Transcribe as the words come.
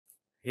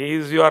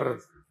He's your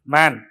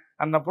man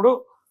అన్నప్పుడు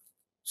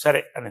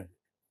సరే అనేది.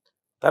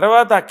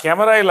 తర్వాత ఆ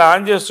కెమెరా ఇలా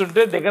ఆన్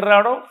చేస్తుంటే దగ్గర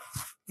రావడం,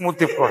 మూతి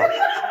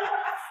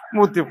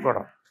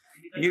తిప్పుకోవడం.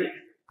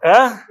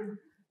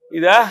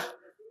 ఇదా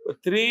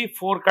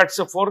 3-4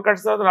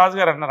 కట్స్ తర్వాత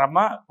రాజుగారు అన్నారు, అమ్మ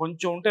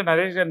కొంచెం ఉంటే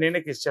నరేష్ గారు నేనే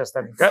కిస్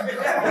చేస్తాను, ఇంకా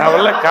నా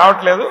వల్ల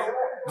కావట్లేదు,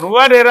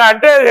 నువ్వా నేరా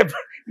అంటే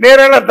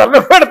నేనైనా తల్లు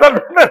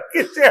పెడతాను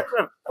కిస్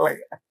చేస్తాను.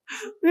 అలాగే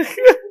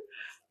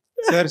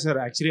సార్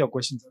యాక్చువల్లీ ఒక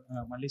క్వశ్చన్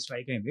మళ్ళీ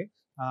స్ట్రైక్ అయింది.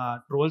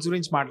 ట్రోల్స్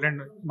గురించి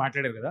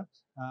మాట్లాడారు కదా,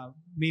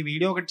 మీ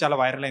వీడియో ఒకటి చాలా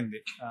వైరల్ అయింది.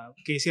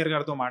 కేసీఆర్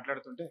గారితో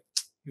మాట్లాడుతుంటే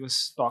హీ వాస్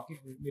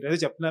టాకింగ్, మీరు ఏదో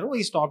చెప్తున్నారు,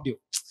 ఈ స్టాప్ యూ.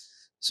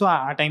 సో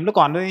ఆ టైంలో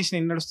కాన్వర్సేషన్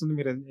ఏం నడుస్తుంది,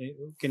 మీరు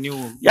కెన్ యూ?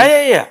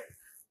 యా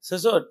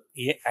సో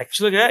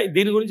యాక్చువల్గా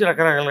దీని గురించి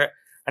రకరకాలుగా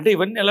అంటే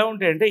ఇవన్నీ ఎలా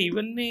ఉంటాయంటే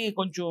ఇవన్నీ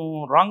కొంచెం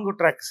రాంగ్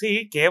ట్రాక్స్.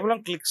 కేవలం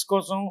క్లిక్స్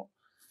కోసం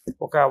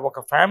ఒక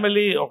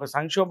ఫ్యామిలీ ఒక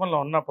సంక్షోభంలో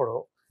ఉన్నప్పుడు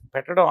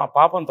పెట్టడం ఆ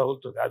పాపం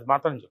తగులుతుంది, అది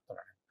మాత్రం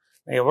చెప్తున్నాను.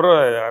 ఎవరో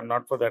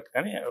నాట్ ఫర్ దట్,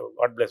 కానీ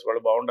గాడ్ బ్లెస్,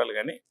 వాళ్ళు బాగుండాలి.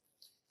 కానీ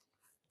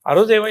ఆ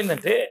రోజు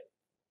ఏమైందంటే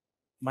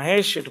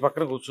మహేష్ ఇటు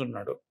పక్కన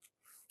కూర్చున్నాడు,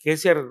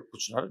 కేసీఆర్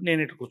కూర్చున్నారు, నేను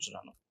ఇటు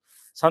కూర్చున్నాను.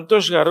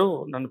 సంతోష్ గారు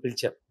నన్ను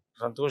పిలిచారు.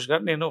 సంతోష్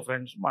గారు నేను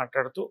ఫ్రెండ్స్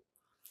మాట్లాడుతూ,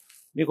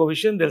 మీకు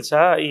విషయం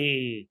తెలుసా, ఈ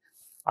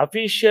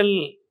అఫీషియల్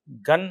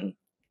గన్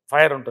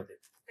ఫైర్ ఉంటుంది,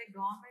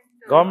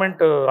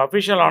 గవర్నమెంట్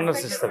అఫీషియల్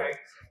ఆనర్స్ ఇస్తారు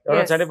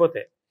ఎవరైనా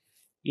చనిపోతే,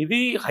 ఇది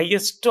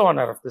highest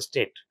honour of the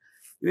state.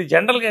 ఇది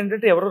జనరల్గా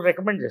ఏంటంటే ఎవరో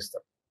రికమెండ్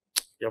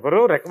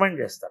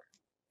చేస్తారు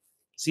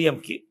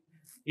సీఎంకి,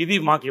 ఇది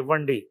మాకు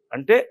ఇవ్వండి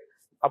అంటే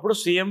అప్పుడు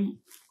సీఎం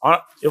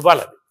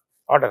ఇవ్వాలి, అది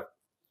ఆర్డర్.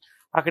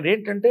 అక్కడ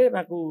ఏంటంటే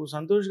నాకు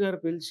సంతోష్ గారు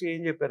పిలిచి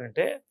ఏం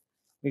చెప్పారంటే,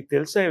 మీకు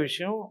తెలిసే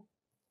విషయం,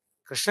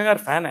 కృష్ణ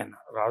గారు ఫ్యాన్, ఆయన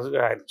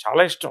రాజుగారు, ఆయన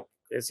చాలా ఇష్టం,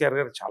 కేసీఆర్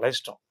గారు చాలా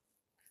ఇష్టం.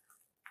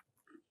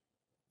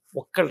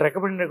 ఒక్కళ్ళు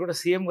రికమెండ్ కూడా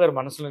సీఎం గారు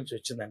మనసు నుంచి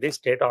వచ్చిందండి,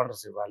 స్టేట్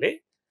ఆనర్స్ ఇవ్వాలి,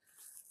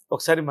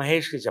 ఒకసారి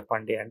మహేష్కి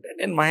చెప్పండి అంటే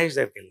నేను మహేష్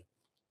దగ్గరికి వెళ్ళాను.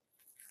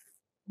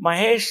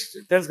 మహేష్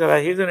తెలుసు కదా,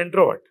 హీజ్ అన్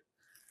ఇంట్రోవర్ట్.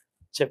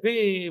 చెప్పి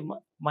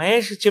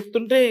మహేష్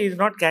చెప్తుంటే ఈజ్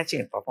నాట్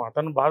క్యాచింగ్, పాపం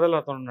అతను బాధలో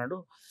అతను ఉన్నాడు.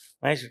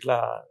 మహేష్ ఇట్లా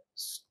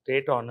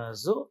స్టేట్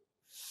ఆనర్స్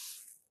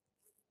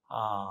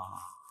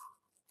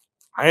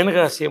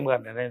ఆయనగా సీఎం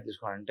గారు నిర్ణయం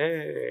తీసుకోవాలంటే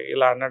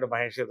ఇలా అన్నాడు,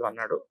 మహేష్ ఏదో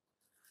అన్నాడు,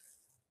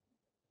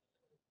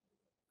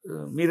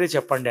 మీరే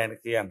చెప్పండి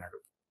ఆయనకి అన్నాడు.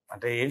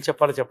 అంటే ఏం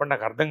చెప్పాలో చెప్పండి,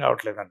 నాకు అర్థం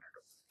కావట్లేదు అన్నాడు.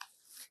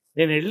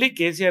 నేను వెళ్ళి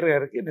కేసీఆర్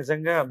గారికి,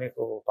 నిజంగా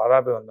మీకు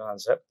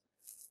పాదాభివందనాలు సార్,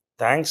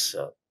 థ్యాంక్స్,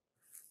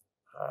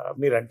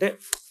 మీరంటే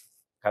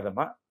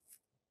కదమ్మా,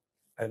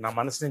 అది నా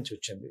మనసు నుంచి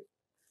వచ్చింది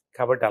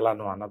కాబట్టి అలా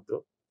నువ్వు అనొద్దు,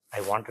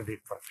 I wanted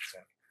it for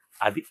sir,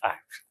 అది ఆ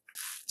action,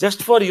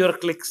 just for your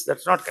clicks,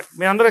 that's not correct.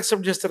 మీ అందరూ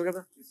యాక్సెప్ట్ చేస్తారు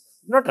కదా,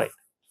 not right.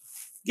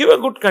 Give a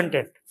good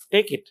content,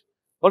 take it,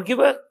 or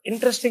give a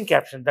interesting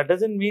caption, that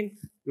doesn't mean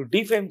you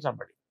defame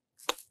somebody.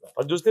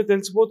 అది చూస్తే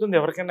తెలిసిపోతుంది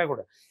ఎవరికైనా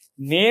కూడా.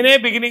 నేనే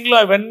బిగినింగ్లో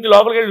అవన్నీ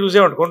లోపలికి వెళ్ళి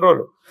చూసేవాడు కొన్ని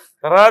రోజులు,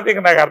 తర్వాత ఇక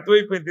నాకు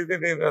అర్థమైపోయింది,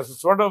 నేను అసలు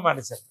చూడడం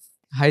మానేశాను.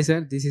 Hi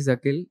sir, this is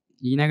Akhil.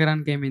 ఈ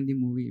నగరానికి ఏమైంది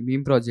movie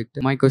meme project.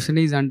 My question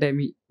is, అంటే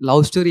మీ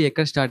లవ్ స్టోరీ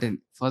ఎక్కడ స్టార్ట్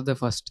అయింది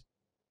ఫస్ట్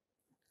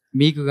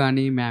మీకు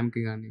కానీ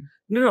మ్యామ్కి కానీ?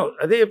 నేను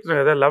అదే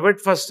చెప్తున్నాను కదా, లవ్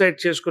ఎట్ ఫస్ట్ సైట్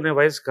చేసుకునే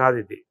వయసు కాదు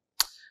ఇది.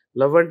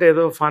 లవ్ అంటే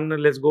ఏదో ఫన్,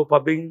 లెట్స్ గో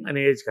పబ్బింగ్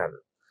అనే ఏజ్ కాదు.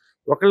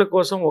 ఒకళ్ళ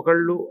కోసం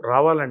ఒకళ్ళు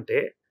రావాలంటే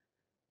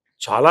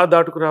చాలా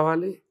దాటుకు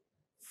రావాలి,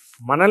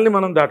 మనల్ని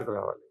మనం దాటుకు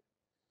రావాలి.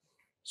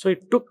 So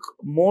it took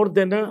more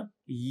than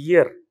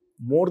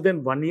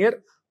 1 year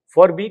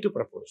for me to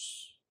propose.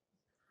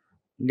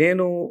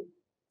 నేను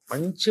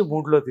మంచి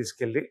మూడ్లో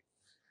తీసుకెళ్ళి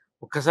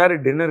ఒక్కసారి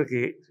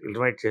డిన్నర్కి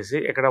ఇన్వైట్ చేసి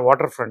ఇక్కడ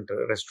వాటర్ ఫ్రంట్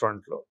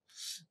రెస్టారెంట్లో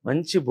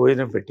మంచి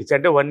భోజనం పెట్టించి,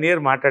 అంటే 1 year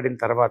మాట్లాడిన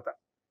తర్వాత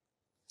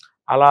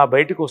అలా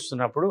బయటకు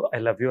వస్తున్నప్పుడు ఐ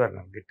లవ్ యూ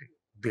అన్నాను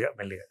గట్టిగా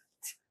మెల్లిగా.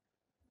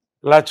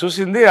 ఇలా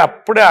చూసింది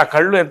అప్పుడే, ఆ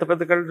కళ్ళు ఎంత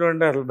పెద్ద కళ్ళు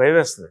అంటే అసలు భయం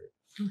వేస్తుంది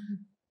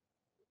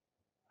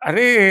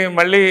అని,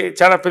 మళ్ళీ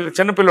చాలా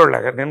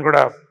చిన్నపిల్లోళ్ళగా నేను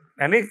కూడా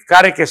అని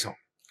కారు ఎక్కేసాం.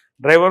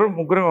 డ్రైవరు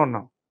ముగ్గురమే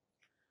ఉన్నాం,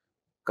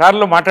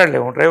 కారులో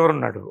మాట్లాడలేము, డ్రైవర్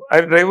ఉన్నాడు.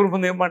 అది డ్రైవర్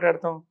ముందు ఏం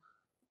మాట్లాడతాం,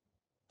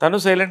 తను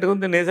సైలెంట్గా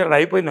ఉంది, నేను సరే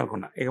అయిపోయింది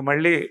అనుకున్నా, ఇక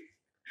మళ్ళీ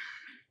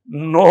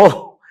నో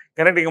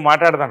కరెక్ట్ ఇక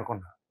మాట్లాడదాం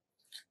అనుకున్నా.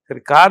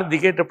 సరే కారు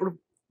దిగేటప్పుడు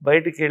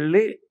బయటికి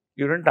వెళ్ళి,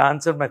 you don't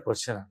answer my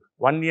question అన్న.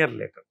 1 year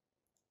later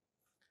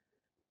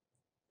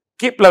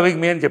కీప్ లవింగ్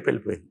మీ అని చెప్పి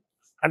వెళ్ళిపోయింది.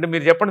 అంటే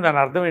మీరు చెప్పండి, దాని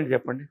అర్థం ఏంటి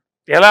చెప్పండి,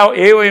 ఎలా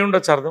ఏమై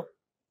ఉండొచ్చు అర్థం?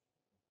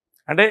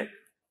 అంటే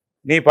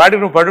నీ పాటికి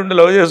నువ్వు పడి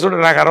లవ్ చేస్తుంటే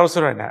నాకు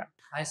అనవసరమైనా.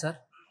 హాయ్ సార్,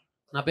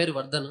 నా పేరు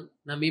వర్ధన్,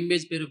 నా మీమ్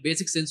పేజ్ పేరు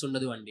బేసిక్ సెన్స్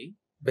ఉండదు అండి.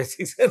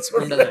 బేసిక్ సెన్స్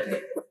ఉండదు.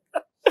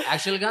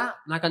 యాక్చువల్గా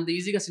నాకు అంత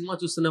ఈజీగా సినిమా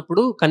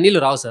చూస్తున్నప్పుడు కన్నీళ్ళు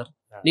రావు సార్.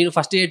 నేను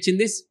ఫస్ట్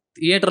ఏడ్చింది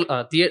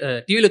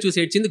టీవీలో చూసి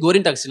ఏడ్చింది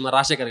గోరింటాక్ సినిమా,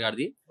 రాజశేఖర్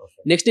గారిది.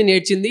 నెక్స్ట్ నేను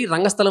ఏడ్చింది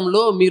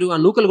రంగస్థలంలో మీరు ఆ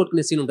నూకలు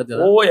కొట్టుకునే సీన్ ఉంటుంది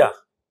కదా,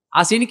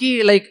 ఆ సీన్ కి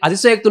లైక్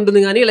అతిశయోక్తి ఉంటుంది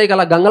కానీ లైక్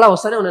అలా గంగలా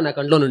వస్తానే ఉన్నాయి నా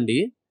కంట్లో నుండి.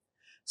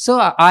 సో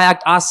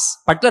ఆ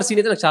పర్టికులర్ సీన్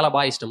అయితే నాకు చాలా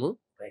బాగా ఇష్టము.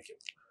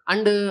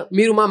 అండ్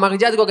మీరు మా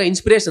మగజాతికి ఒక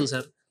ఇన్స్పిరేషన్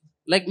సార్.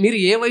 లైక్ మీరు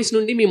ఏ వయసు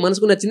నుండి మీ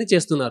మనసుకు నచ్చింది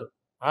చేస్తున్నారు?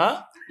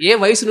 ఏ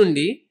వయసు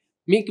నుండి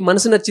మీకు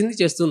మనసు నచ్చింది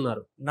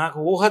చేస్తున్నారు? నాకు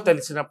ఊహ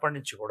తెలిసినప్పటి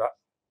నుంచి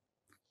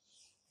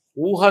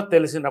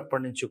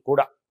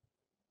కూడా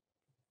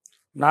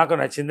నాకు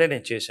నచ్చిందే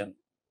నేను చేశాను.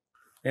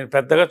 నేను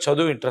పెద్దగా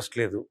చదువు ఇంట్రెస్ట్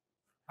లేదు,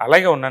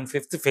 అలాగే ఉన్నాను.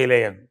 5th ఫెయిల్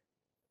అయ్యాను,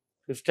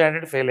 5th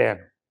స్టాండర్డ్ ఫెయిల్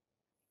అయ్యాను.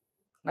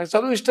 నాకు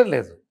చదువు ఇష్టం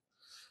లేదు,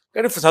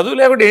 కానీ చదువు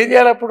లేకుండా ఏం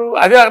చేయాలి అప్పుడు,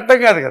 అదే అర్థం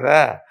కాదు కదా.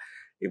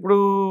 ఇప్పుడు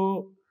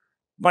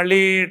మళ్ళీ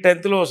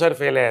 10thలో ఒకసారి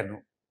ఫెయిల్ అయ్యాను.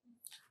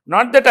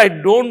 Not that I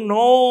don't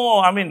know,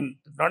 I mean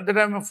not that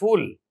I'm a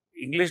fool.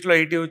 ఇంగ్లీష్లో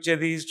 80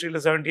 వచ్చేది, హిస్టరీలో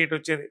 78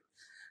 వచ్చేది.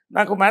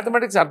 నాకు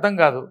మ్యాథమెటిక్స్ అర్థం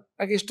కాదు,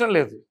 నాకు ఇష్టం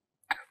లేదు,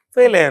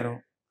 ఫెయిల్ అయ్యాను.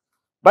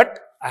 But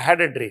I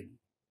had a dream.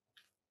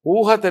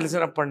 ఊహ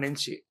తెలిసినప్పటి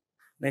నుంచి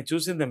నేను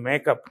చూసింది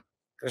మేకప్.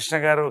 కృష్ణ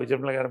గారు,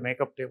 విజయమ్మ గారు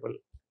మేకప్ టేబుల్,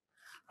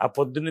 ఆ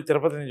పొద్దున్నే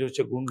తిరుపతి నుంచి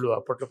వచ్చే గుండ్లు,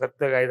 అప్పట్లో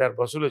పెద్దగా 5-6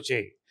 బస్సులు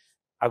వచ్చాయి,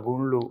 ఆ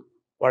గుండ్లు,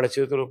 వాళ్ళ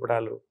చేతులు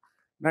పడాలు.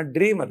 నా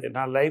డ్రీమ్ అది.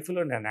 నా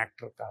లైఫ్లో నేను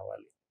యాక్టర్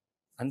కావాలి,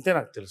 అంతే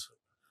నాకు తెలుసు.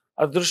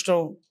 అదృష్టం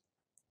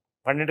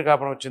 12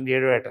 కాపురం వచ్చింది,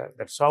 7 ఏట.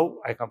 That's how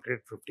I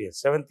complete 50 years.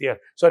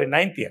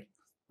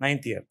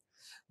 9th year.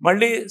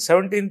 మళ్ళీ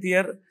 17th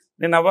year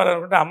నేను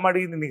అవ్వాలనుకుంటే అమ్మ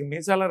అడిగింది, నీకు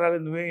మీసాలా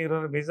రాలేదు, నువ్వే హీరో,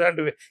 మీసా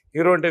అంటే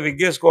హీరో అంటే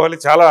విగ్గేసుకోవాలి,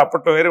 చాలా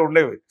అప్పట్లో వేరే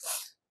ఉండేవి.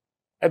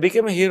 I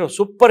became a hero.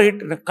 Super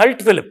hit,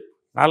 cult film,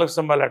 4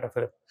 స్తంభాల ఆట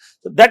film.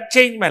 So that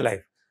change my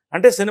life.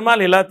 అంటే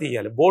సినిమాలు ఇలా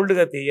తీయాలి,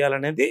 బోల్డ్గా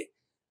తీయాలనేది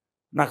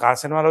నాకు ఆ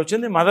సినిమాలో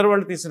వచ్చింది. మదర్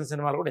వరల్డ్ తీసిన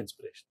సినిమాలు కూడా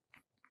inspiration.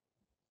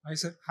 Hi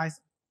sir.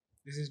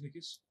 This is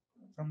Nikesh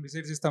from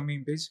besides is the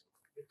meme page.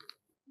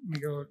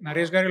 మీకు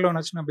నరేష్ గారిలో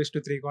నచ్చిన బెస్ట్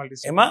 3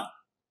 క్వాలిటీస్. ఏమా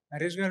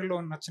నరేష్ గారిలో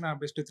నచ్చిన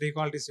బెస్ట్ 3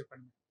 క్వాలిటీస్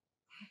చెప్పండి.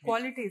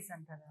 క్వాలిటీస్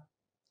అంటారా?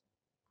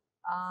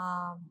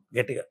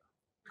 గట్టిగా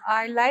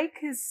ఐ లైక్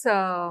హిస్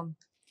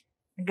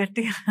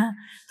గట్టిగా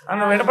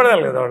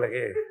వినపడాలి కదా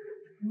వాళ్ళకి.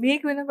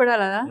 మీకు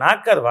వినపడాలా?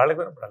 నాకు కాదు, వాళ్ళకి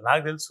వినపడాలి,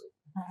 నాకు తెలుసు.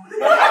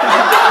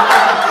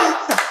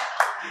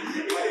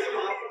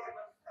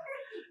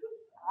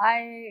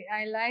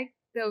 I like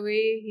the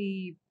way he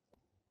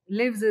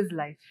lives his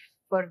life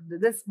for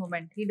this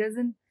moment. He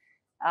doesn't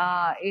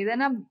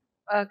ఏదైనా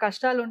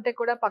కష్టాలు ఉంటే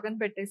కూడా పక్కన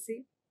పెట్టేసి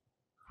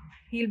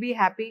he'll be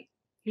happy,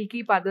 he'll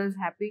keep others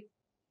happy.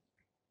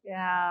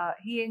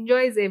 He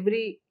enjoys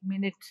every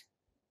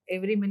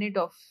minute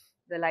of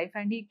the life,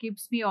 and he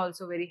keeps me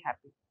also very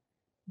happy.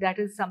 That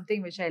is something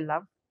which I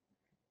love.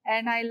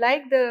 And I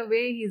like the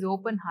way he's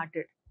open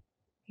hearted.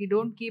 He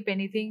don't keep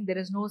anything,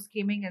 there is no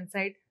scheming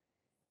inside,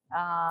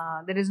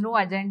 there is no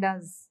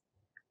agendas.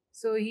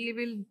 So he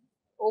will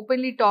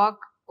openly talk,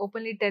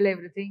 openly tell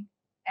everything,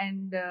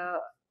 and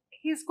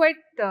he's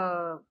quite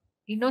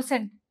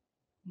innocent,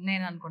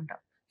 నేను అనుకుంటా.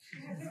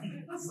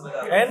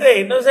 అంటే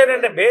innocent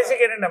అంటే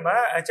basic ఏంటమ్మా,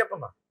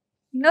 చెప్పమ్మా.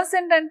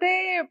 Innocent అంటే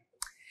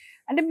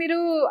మీరు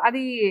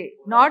అది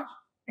not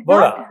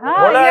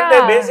అంటే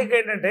బేసిక్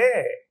ఏంటంటే,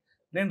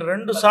 నేను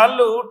 2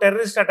 సార్లు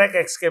టెర్రరిస్ట్ అటాక్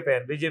ఎస్కేప్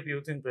అయ్యాను, బీజేపీ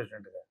యూత్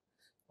ప్రెసిడెంట్గా.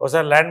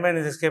 ఒకసారి ల్యాండ్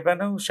మైన్స్ ఎస్కేప్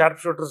అయ్యాను,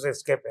 షార్ప్ షూటర్స్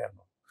ఎస్కేప్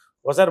అయ్యాను,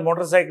 ఒకసారి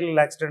motor cycle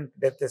accident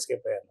death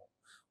escape అయ్యాను.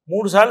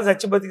 3 సార్లు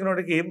చచ్చి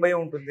బతికినోడికి ఏం భయం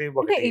ఉంటుంది?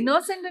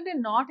 ఇన్నోసెంట్ అంటే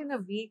నాట్ ఇన్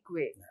అ వీక్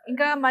వే.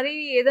 ఇంకా మరి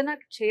ఏదైనా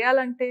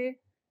చేయాలంటే,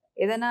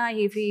 ఏదైనా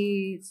if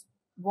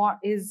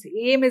his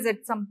aim is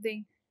at something,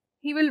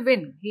 he will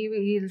win.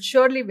 He'll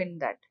surely win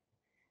that.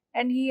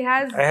 And he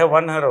has, I have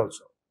won her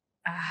also.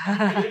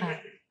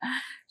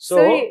 So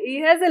he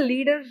has a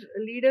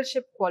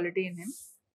leadership quality in him.